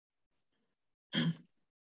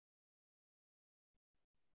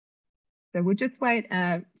So we'll just wait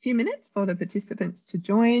a few minutes for the participants to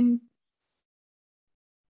join.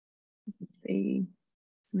 Let's see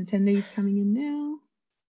some attendees coming in now.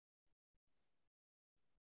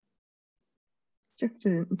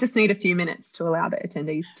 Just need a few minutes to allow the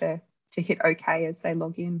attendees to hit OK as they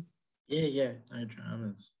log in. Yeah, no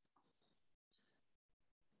dramas.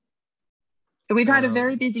 So we've had a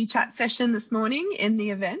very busy chat session this morning in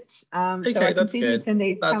the event. Okay, so I can see good. the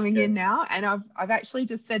attendees coming in now, and I've actually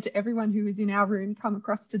just said to everyone who is in our room, come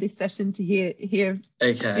across to this session to hear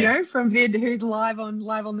from Vid, who's live on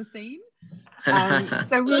the scene.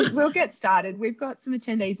 So we'll get started. We've got some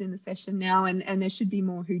attendees in the session now, and there should be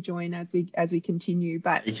more who join as we continue.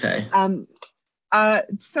 But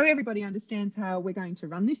so everybody understands how we're going to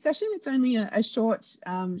run this session. It's only a short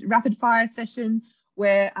rapid fire session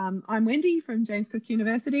where I'm Wendy from James Cook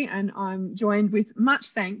University, and I'm joined with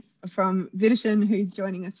much thanks from Vidishan, who's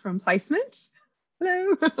joining us from placement.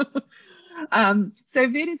 Hello. So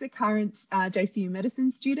Vid is a current JCU medicine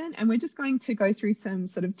student, and we're just going to go through some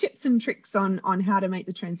sort of tips and tricks on how to make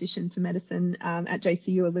the transition to medicine at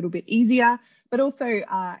JCU a little bit easier, but also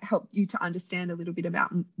help you to understand a little bit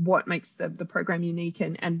about what makes the program unique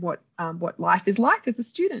and what life is like as a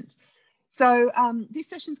student. So this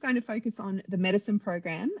session is going to focus on the medicine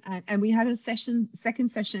program, and we had a second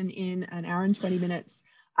session in an hour and 20 minutes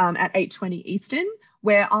at 8:20 Eastern,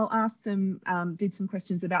 where I'll ask some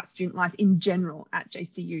questions about student life in general at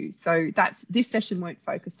JCU. So this session won't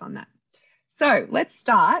focus on that. So let's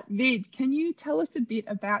start. Vid, can you tell us a bit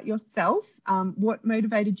about yourself? What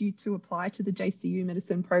motivated you to apply to the JCU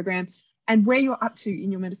medicine program, and where you're up to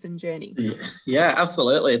in your medicine journey? Yeah,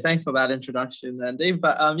 absolutely. Thanks for that introduction, Andy.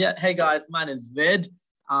 But hey guys, my name's Vid.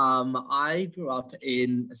 I grew up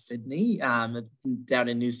in Sydney, down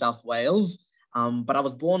in New South Wales. But I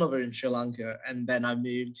was born over in Sri Lanka, and then I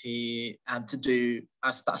moved here I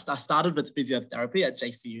started with physiotherapy at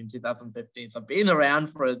JCU in 2015. So I've been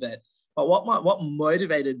around for a bit. But what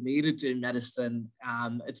motivated me to do medicine,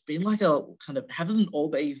 it's been like hasn't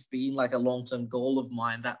always been like a long-term goal of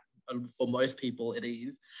mine that for most people it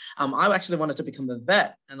is. I actually wanted to become a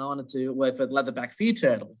vet, and I wanted to work with leatherback sea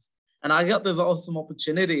turtles. And I got this awesome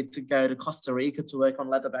opportunity to go to Costa Rica to work on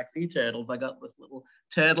leatherback sea turtles. I got this little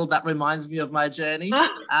turtle that reminds me of my journey.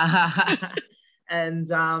 And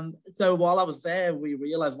so while I was there, we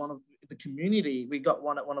realized one of the community, we got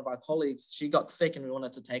one of our colleagues, she got sick and we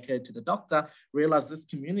wanted to take her to the doctor, realized this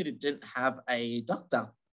community didn't have a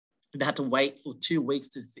doctor. They had to wait for 2 weeks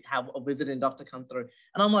to have a visiting doctor come through.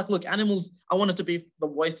 And I'm like, look, animals, I wanted to be the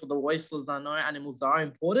voice for the voiceless. I know animals are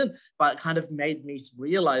important, but it kind of made me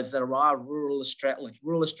realize there are rural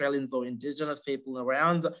Australians or Indigenous people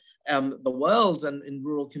around the world and in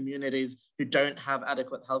rural communities who don't have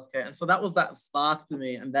adequate healthcare. And so that was that spark to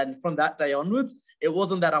me. And then from that day onwards, it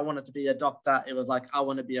wasn't that I wanted to be a doctor. It was like, I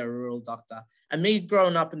want to be a rural doctor. And me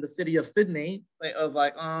growing up in the city of Sydney, it was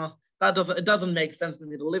like, it doesn't make sense for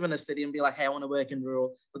me to live in a city and be like, hey, I want to work in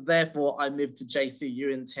rural. So therefore, I moved to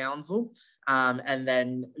JCU in Townsville. And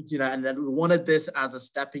then we wanted this as a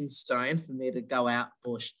stepping stone for me to go out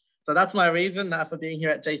bush. So that's my reason for being here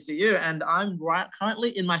at JCU. And I'm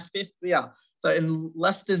currently in my 5th year. So in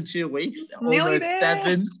less than 2 weeks, almost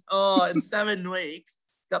 7 weeks,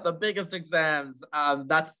 got the biggest exams.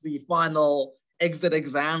 That's the final exit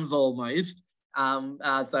exams almost.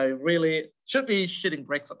 So really should be shitting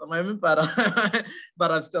bricks at the moment, but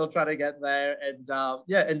I'm still trying to get there and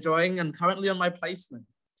enjoying and currently on my placement.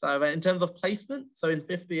 So in terms of placement, so in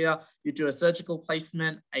 5th year, you do a surgical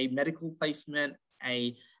placement, a medical placement,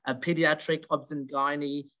 a pediatric obs and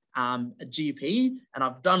gynae, a GP, and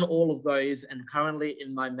I've done all of those and currently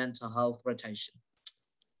in my mental health rotation.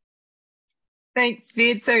 Thanks,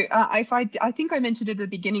 Vid. So I think I mentioned it at the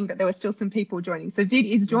beginning, but there were still some people joining. So Vid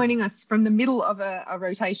is joining us from the middle of a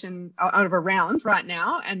rotation, out of a round right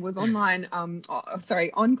now, and was online, on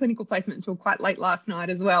clinical placement until quite late last night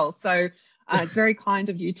as well. So it's very kind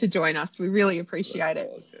of you to join us. We really appreciate it.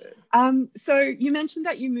 Okay. So you mentioned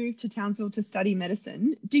that you moved to Townsville to study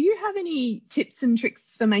medicine. Do you have any tips and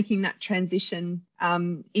tricks for making that transition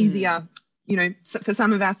easier? You know, for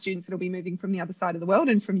some of our students, it'll be moving from the other side of the world,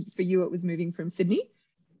 and for you, it was moving from Sydney.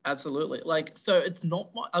 Absolutely. So it's not,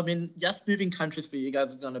 yes, moving countries for you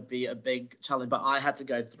guys is going to be a big challenge, but I had to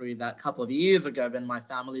go through that a couple of years ago when my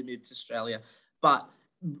family moved to Australia. But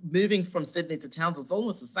moving from Sydney to Townsville is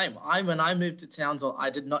almost the same. When I moved to Townsville, I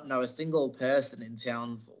did not know a single person in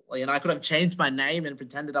Townsville. I could have changed my name and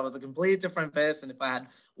pretended I was a completely different person if I had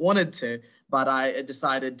wanted to, but I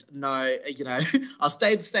decided, no, I'll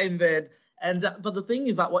stay the same bed. But the thing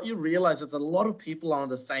is that what you realize is a lot of people are on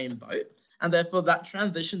the same boat, and therefore that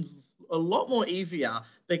transition's a lot more easier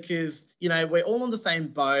because, you know, we're all on the same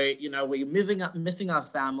boat, you know, we're missing our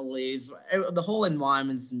families, the whole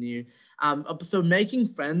environment's new. So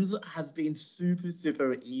making friends has been super,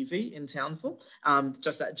 super easy in Townsville,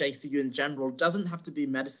 just at JCU in general. Doesn't have to be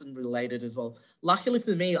medicine related as well. Luckily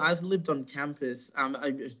for me, I've lived on campus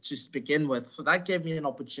to begin with. So that gave me an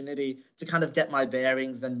opportunity to kind of get my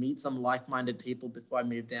bearings and meet some like-minded people before I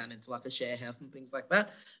moved down into like a share house and things like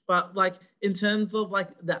that. But like in terms of like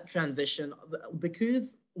that transition,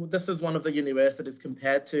 because this is one of the universities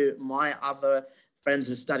compared to my other friends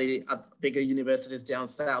who study at bigger universities down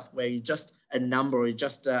south, where you're just a number, or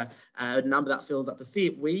just a number that fills up the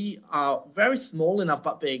seat. We are very small enough,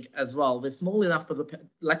 but big as well. We're small enough for the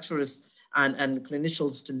lecturers and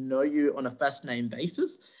clinicians to know you on a first name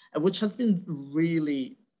basis, which has been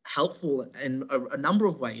really helpful in a number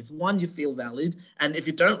of ways. One, you feel valid, and if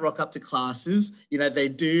you don't rock up to classes, you know, they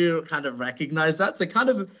do kind of recognize that. So kind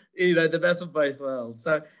of, you know, the best of both worlds.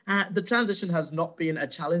 So the transition has not been a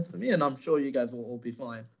challenge for me, and I'm sure you guys will all be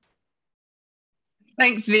fine.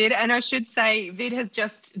 Thanks, Vid. And I should say, Vid has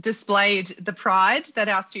just displayed the pride that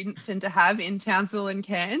our students tend to have in Townsville and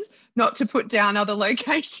Cairns, not to put down other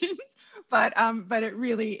locations. But it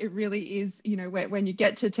really is, you know, when you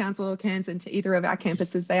get to Townsville or Cairns and to either of our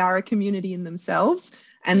campuses, they are a community in themselves,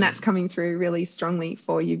 and that's coming through really strongly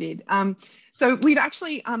for you, Vid. So we've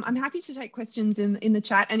actually, I'm happy to take questions in the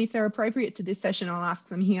chat, and if they're appropriate to this session, I'll ask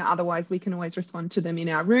them here. Otherwise, we can always respond to them in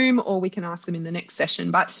our room, or we can ask them in the next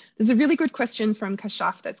session. But there's a really good question from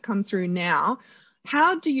Kashaf that's come through now.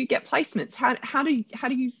 How do you get placements? How do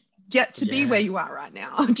you get to be where you are right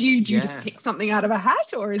now? Do you just pick something out of a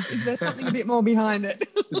hat, or is there something a bit more behind it?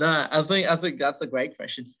 No, I think that's a great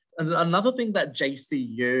question. And another thing that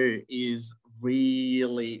JCU is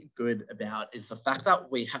really good about is the fact that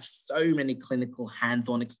we have so many clinical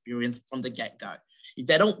hands-on experience from the get-go.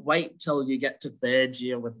 They don't wait till you get to third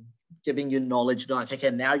year with giving you knowledge, be like, okay,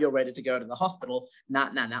 now you're ready to go to the hospital. Nah.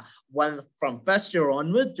 From first year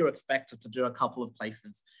onwards, you're expected to do a couple of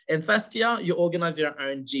placements. In first year, you organize your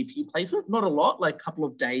own GP placement, not a lot, like a couple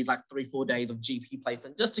of days, like 3-4 days of GP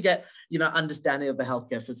placement, just to get, you know, understanding of the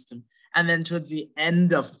healthcare system. And then towards the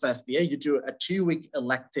end of first year, you do a 2-week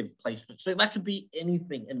elective placement. So that could be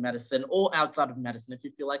anything in medicine or outside of medicine. If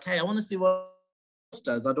you feel like, hey, I want to see what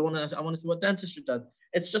does, I want to see what dentistry does.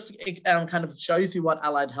 It's just, it kind of shows you what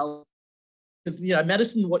allied health. Because, you know,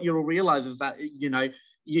 medicine, what you'll realize is that, you know,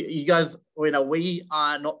 you guys, you know, we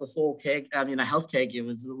are not the sole health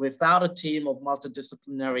caregivers. Without a team of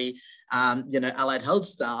multidisciplinary, you know, allied health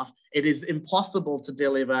staff, it is impossible to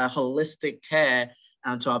deliver holistic care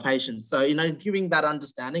to our patients. So, you know, giving that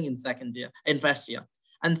understanding in first year.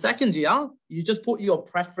 And second year, you just put your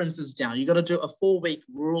preferences down. You got to do a 4-week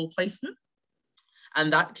rural placement.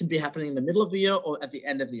 And that can be happening in the middle of the year or at the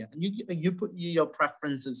end of the year. And you put your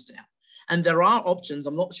preferences down. And there are options,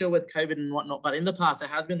 I'm not sure with COVID and whatnot, but in the past, there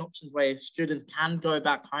has been options where students can go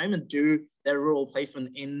back home and do their rural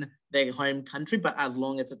placement in their home country, but as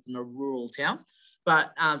long as it's in a rural town.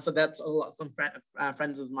 But so that's a lot, some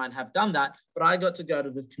friends of mine have done that, but I got to go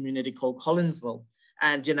to this community called Collinsville.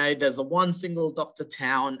 And, you know, there's a one single doctor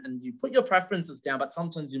town and you put your preferences down, but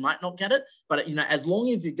sometimes you might not get it. But, you know, as long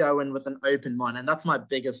as you go in with an open mind, and that's my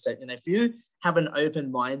biggest tip, you know, if you have an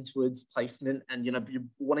open mind towards placement and, you know, you're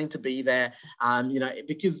wanting to be there, you know,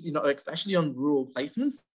 because, you know, especially on rural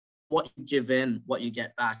placements, what you give in, what you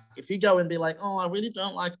get back. If you go and be like, oh, I really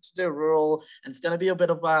don't like to do rural, and it's going to be a bit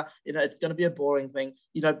of a, you know, it's going to be a boring thing,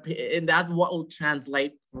 you know, and that's what will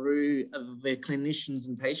translate through the clinicians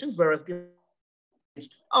and patients. Whereas,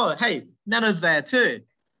 oh, hey, Menno's there too.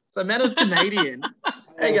 So Menno's Canadian.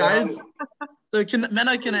 Hey guys. So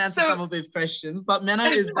Menno can answer some of these questions, but Menno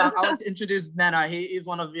is, I'll like to introduce Menno. He is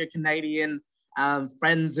one of your Canadian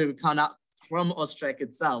friends who come up from Australia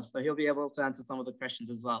itself. So he'll be able to answer some of the questions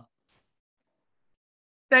as well.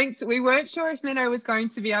 Thanks. We weren't sure if Menno was going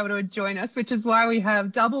to be able to join us, which is why we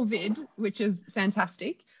have double vid, which is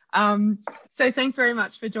fantastic. So thanks very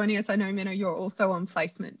much for joining us. I know, Menno, you're also on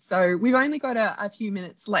placement. So we've only got a few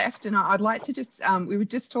minutes left, and I'd like to just, we were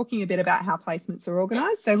just talking a bit about how placements are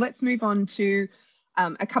organised. So let's move on to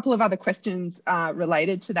a couple of other questions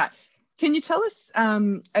related to that. Can you tell us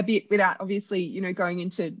a bit, without obviously, you know, going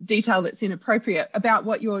into detail that's inappropriate, about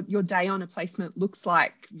what your day on a placement looks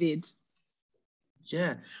like, Vid?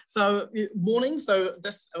 Yeah, so morning, so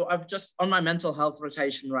this, I'm just on my mental health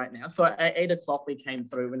rotation right now. So at 8 o'clock we came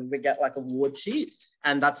through and we get like a ward sheet,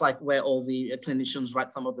 and that's like where all the clinicians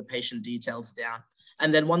write some of the patient details down.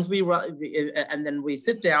 And then once we write, and then we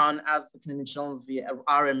sit down as the clinicians, the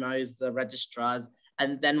RMOs, the registrars,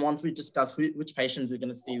 And then once we discuss which patients we're going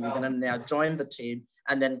to see, we're going to now join the team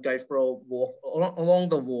and then go for a walk along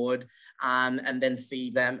the ward, and then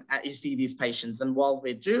see these patients. And while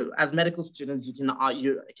we do, as medical students, you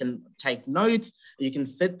can take notes, you can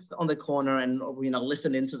sit on the corner and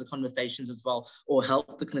listen into the conversations as well, or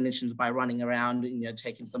help the clinicians by running around and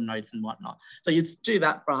taking some notes and whatnot. So you'd do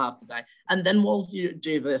that for half the day, and then whilst you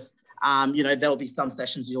do this, there'll be some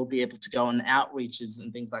sessions you'll be able to go on outreaches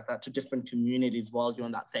and things like that to different communities while you're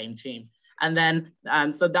on that same team. And then,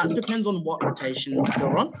 so that depends on what rotation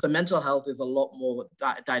you're on. So mental health is a lot more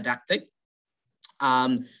didactic.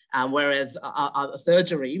 Whereas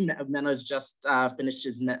surgery, Menno's just finished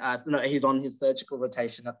he's on his surgical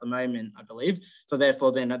rotation at the moment, I believe. So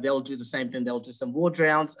therefore then they'll do the same thing. They'll do some ward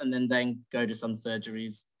rounds and then go to some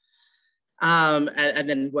surgeries. And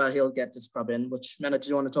then, well, he'll get to scrub in, which, Menno, do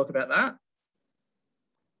you want to talk about that?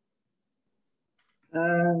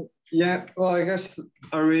 Yeah, well, I guess,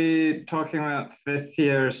 are we talking about 5th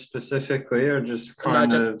year specifically, or just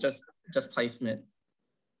just placement?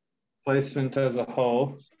 Placement as a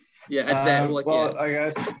whole? Yeah, exactly. I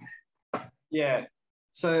guess, yeah.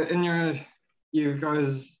 So you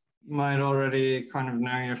guys might already kind of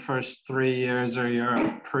know your first 3 years or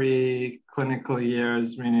your pre-clinical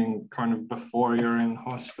years, meaning kind of before you're in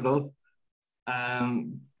hospital.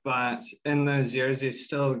 But in those years, you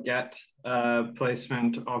still get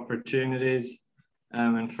placement opportunities.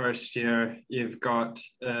 In first year, you've got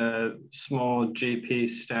a small GP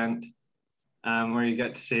stint where you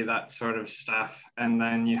get to see that sort of stuff. And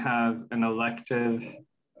then you have an elective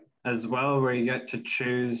as well, where you get to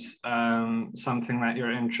choose something that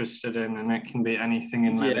you're interested in, and it can be anything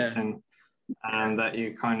in medicine and that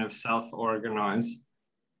you kind of self-organize.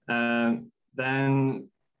 Then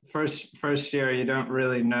first year, you don't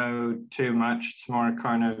really know too much. It's more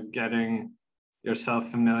kind of getting yourself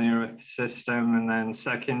familiar with the system. And then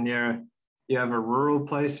second year, you have a rural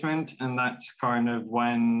placement, and that's kind of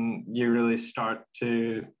when you really start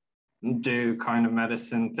to do kind of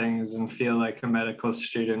medicine things and feel like a medical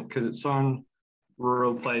student, because it's on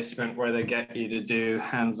rural placement where they get you to do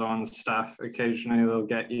hands-on stuff. Occasionally they'll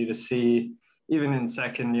get you to see, even in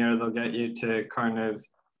second year, they'll get you to kind of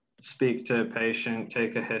speak to a patient,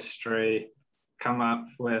 take a history, come up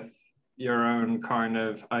with your own kind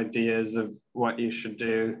of ideas of what you should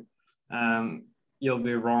do. You'll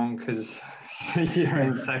be wrong because you're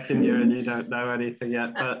in second year and you don't know anything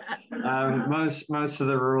yet. But most of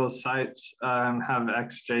the rural sites have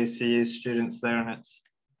ex-JCU students there, and it's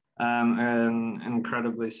an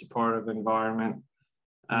incredibly supportive environment.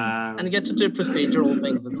 And you get to do procedural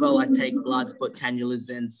things as well, like take bloods, put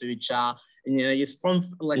cannulas in, suture. And, you're from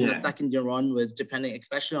the second year onwards, depending,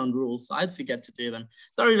 especially on rural sites, you get to do them.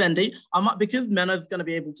 Sorry, Wendy, because Menno's going to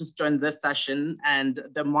be able to join this session, and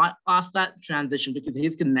they might ask that transition because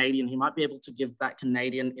he's Canadian. He might be able to give that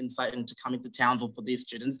Canadian insight into coming to Townsville for these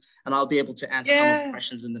students, and I'll be able to answer some of the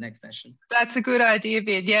questions in the next session. That's a good idea,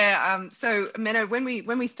 Vid. Yeah. So, Menno,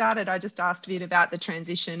 when we started, I just asked Vid about the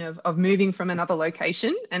transition of moving from another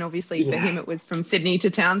location, and obviously for him it was from Sydney to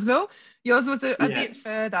Townsville. Yours was a bit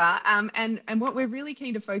further, and what we're really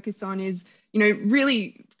keen to focus on is,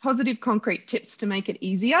 really positive, concrete tips to make it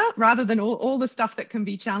easier, rather than all the stuff that can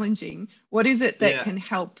be challenging. What is it that can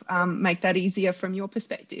help make that easier from your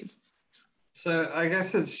perspective? So I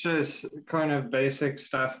guess it's just kind of basic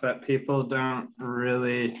stuff that people don't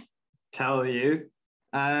really tell you.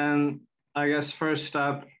 I guess first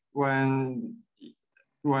up, when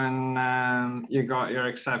you got your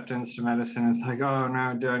acceptance to medicine, it's like, oh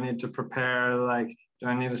no, do I need to prepare? Like, do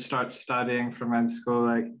I need to start studying for med school?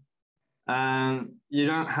 Like, you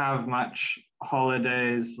don't have much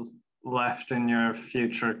holidays left in your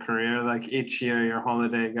future career. Like each year, your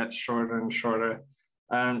holiday gets shorter and shorter.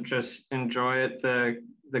 Just enjoy it.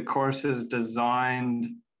 The course is designed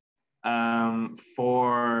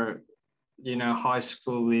for, high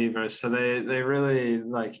school leavers. So they really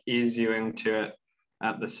like ease you into it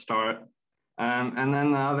at the start. And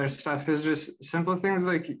then the other stuff is just simple things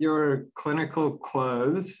like your clinical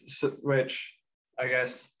clothes, which I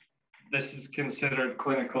guess this is considered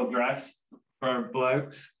clinical dress for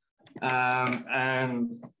blokes.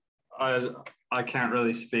 And I can't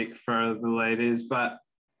really speak for the ladies, but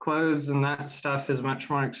clothes and that stuff is much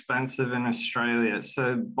more expensive in Australia.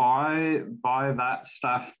 So buy that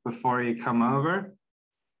stuff before you come over.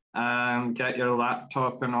 Get your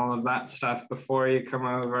laptop and all of that stuff before you come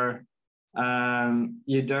over.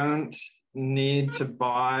 You don't need to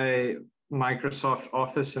buy Microsoft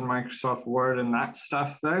Office and Microsoft Word and that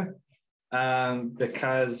stuff though,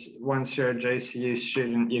 because once you're a JCU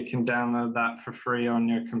student, you can download that for free on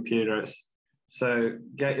your computers. So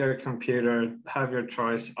get your computer, have your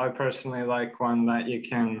choice. I personally like one that you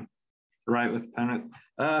can write with pen.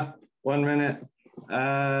 1 minute.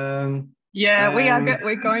 Yeah,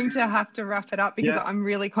 we're going to have to wrap it up because I'm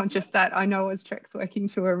really conscious that I know Oztrek's working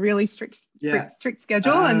to a really strict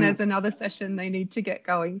schedule, and there's another session they need to get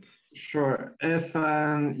going. Sure. If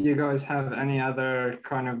you guys have any other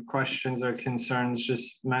kind of questions or concerns,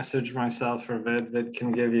 just message myself or Vid. Vid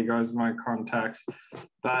can give you guys my contacts.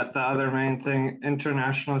 But the other main thing,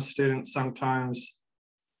 international students sometimes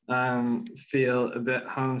feel a bit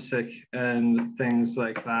homesick and things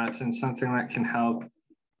like that, and something that can help.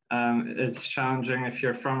 It's challenging if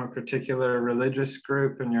you're from a particular religious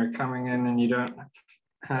group and you're coming in and you don't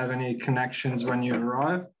have any connections when you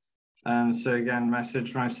arrive. So again,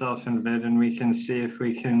 message myself and Vid, and we can see if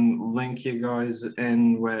we can link you guys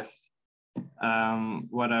in with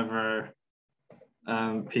whatever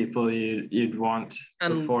people you'd want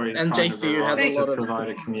before you and JCU has a lot of provide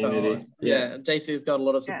a community. JCU's got a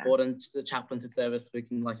lot of support, and the chaplaincy service we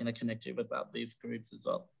can connect you with about these groups as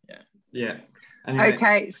well. Anyway.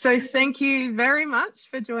 Okay, so thank you very much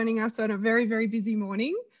for joining us on a very, very busy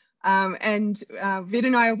morning. And Vid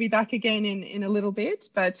and I will be back again in a little bit,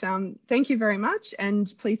 but thank you very much,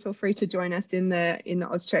 and please feel free to join us in the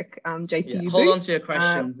Oztrek JCU booth. Hold on to your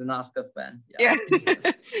questions and ask us then.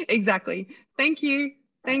 Exactly. Thank you.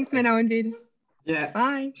 Thanks, Menno and Vid. Yeah.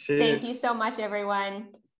 Bye. See you. Thank you so much, everyone.